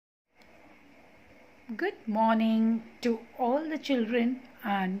Good morning to all the children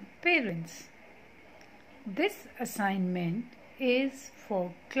and parents. This assignment is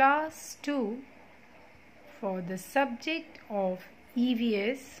for class 2 for the subject of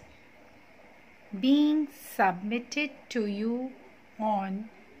EVS being submitted to you on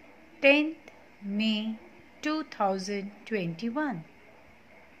 10th May 2021.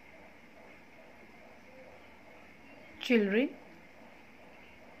 Children,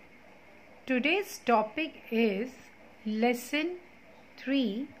 today's topic is Lesson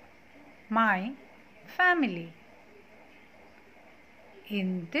 3, My Family.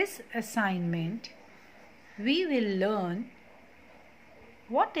 In this assignment, we will learn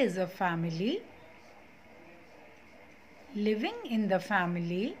what is a family, living in the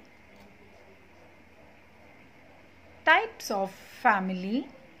family, types of family,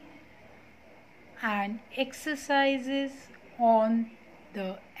 and exercises on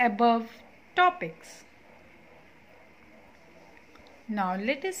the above topics. Now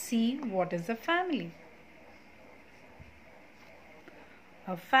let us see what is a family.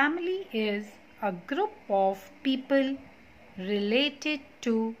 A family is a group of people related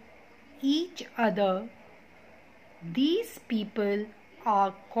to each other. These people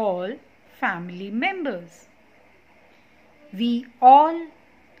are called family members. We all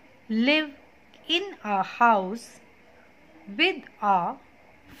live in a house with our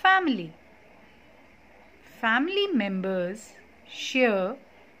family. Family members share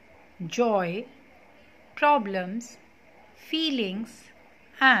joy, problems, feelings,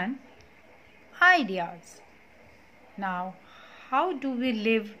 and ideas. Now, how do we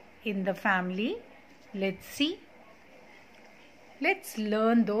live in the family? Let's see. Let's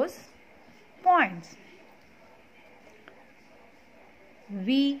learn those points.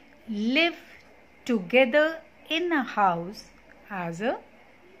 We live together in a house as a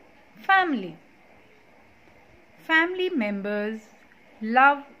family. Family members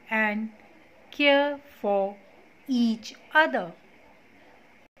love and care for each other.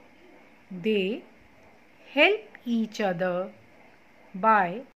 They help each other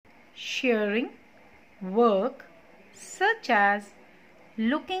by sharing work such as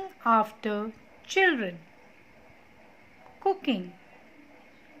looking after children, cooking,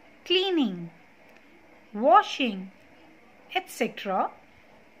 cleaning, washing, etc.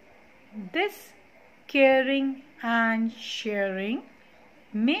 This caring and sharing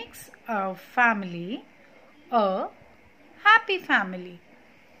makes a family a happy family.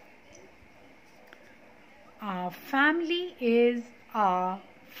 Our family is our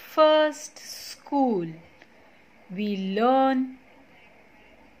first school. We learn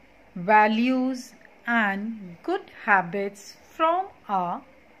values and good habits from our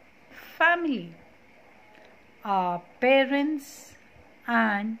family. Our parents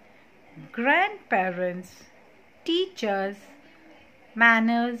and grandparents teach us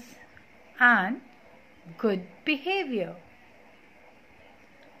manners and good behavior.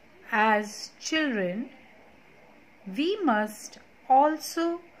 As children, we must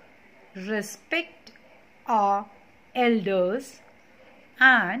also respect our elders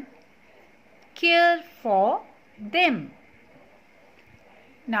and care for them.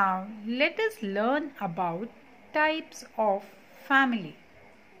 Now, let us learn about types of family.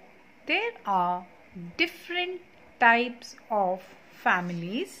 There are different types of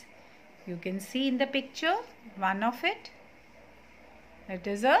families. You can see in the picture one of it. It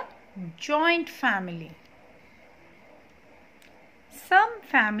is a joint family. Some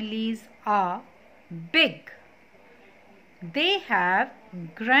families are big. They have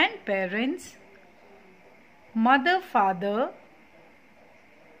grandparents, mother, father,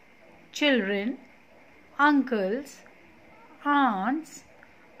 children, uncles, aunts,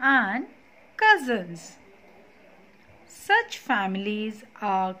 and cousins. Such families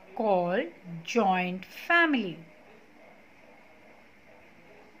are called joint family.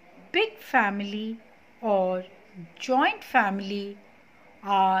 Big family or joint family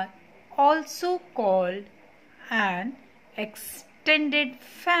are also called an extended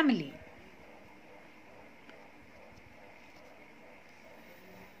family.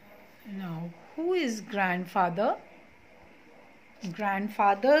 Now, who is grandfather?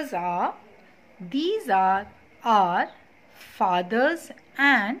 Grandfathers are our fathers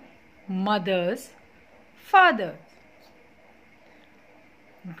and mothers' fathers.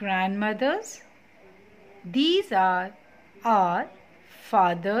 Grandmothers, these are our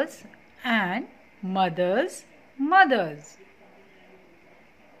fathers and mothers' mothers.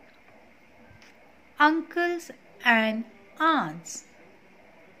 Uncles and aunts,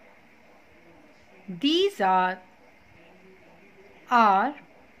 these are our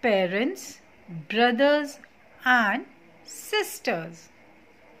parents' brothers and sisters.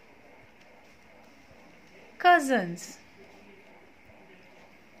 Cousins.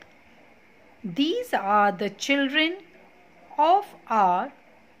 These are the children of our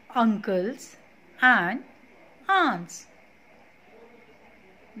uncles and aunts.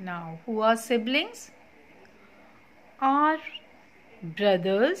 Now, who are siblings? Our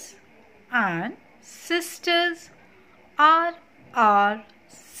brothers and sisters are our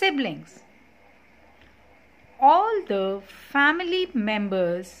siblings. All the family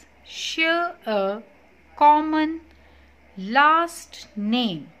members share a common last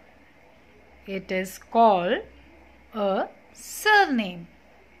name. It is called a surname.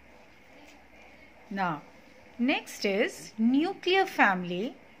 Now, next is nuclear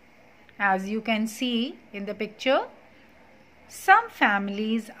family. As you can see in the picture, some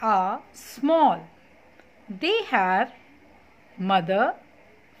families are small. They have mother,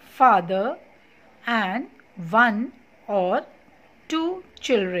 father, and one or two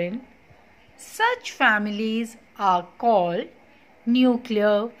children. Such families are called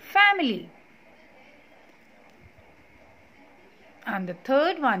nuclear family. And the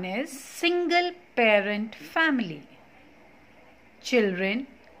third one is single parent family. Children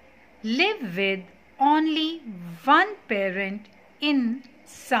live with only one parent in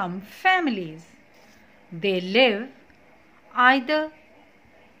some families. They live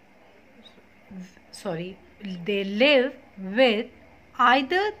with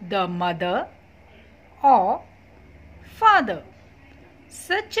either the mother or father.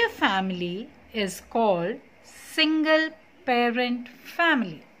 Such a family is called single parent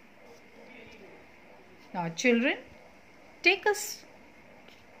family. Now children, take a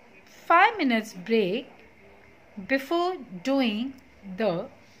 5 minutes break before doing the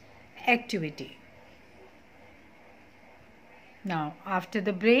activity. Now after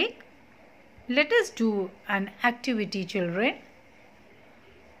the break, let us do an activity, children.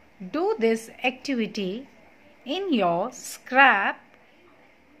 Do this activity in your scrap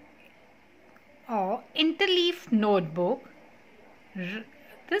or interleaf notebook.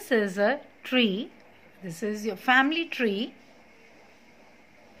 This is a tree. This is your family tree.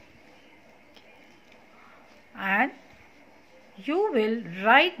 And you will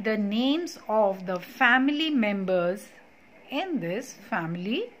write the names of the family members in this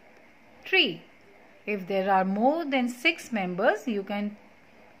family tree. If there are more than 6 members, you can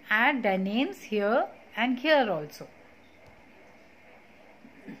add their names here and here also.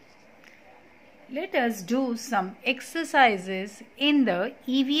 Let us do some exercises in the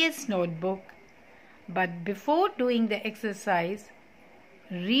EVS notebook. But before doing the exercise,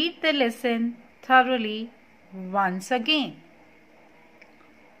 read the lesson thoroughly once again.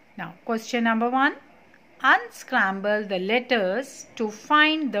 Now, question number 1. Unscramble the letters to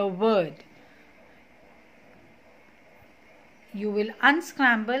find the word. You will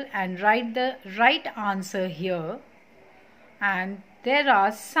unscramble and write the right answer here. And there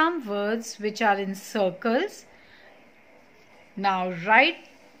are some words which are in circles. Now write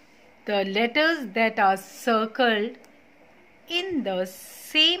the letters that are circled in the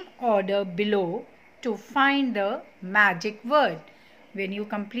same order below to find the magic word. When you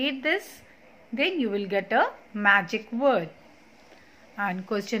complete this, then you will get a magic word. And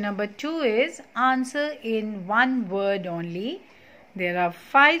question number 2 is answer in one word only. There are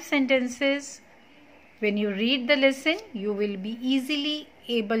 5 sentences. When you read the lesson, you will be easily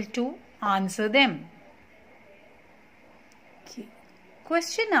able to answer them. Okay.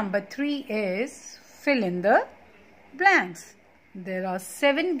 Question number 3 is fill in the blanks. There are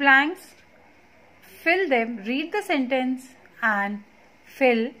 7 blanks. Fill them, read the sentence and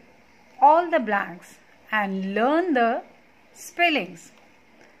fill all the blanks and learn the spellings.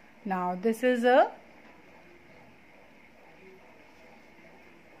 Now this is a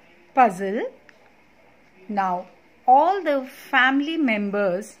puzzle. Now all the family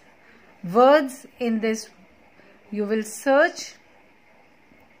members words in this you will search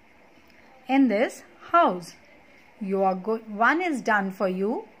in this house. One is done for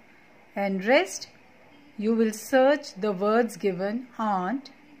you and rest you will search the words given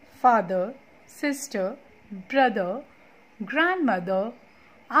aunt, father, sister, brother, grandmother,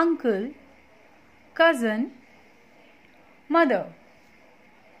 uncle, cousin, mother.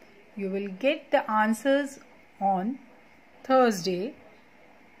 You will get the answers on Thursday.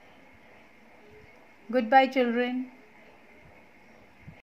 Goodbye, children.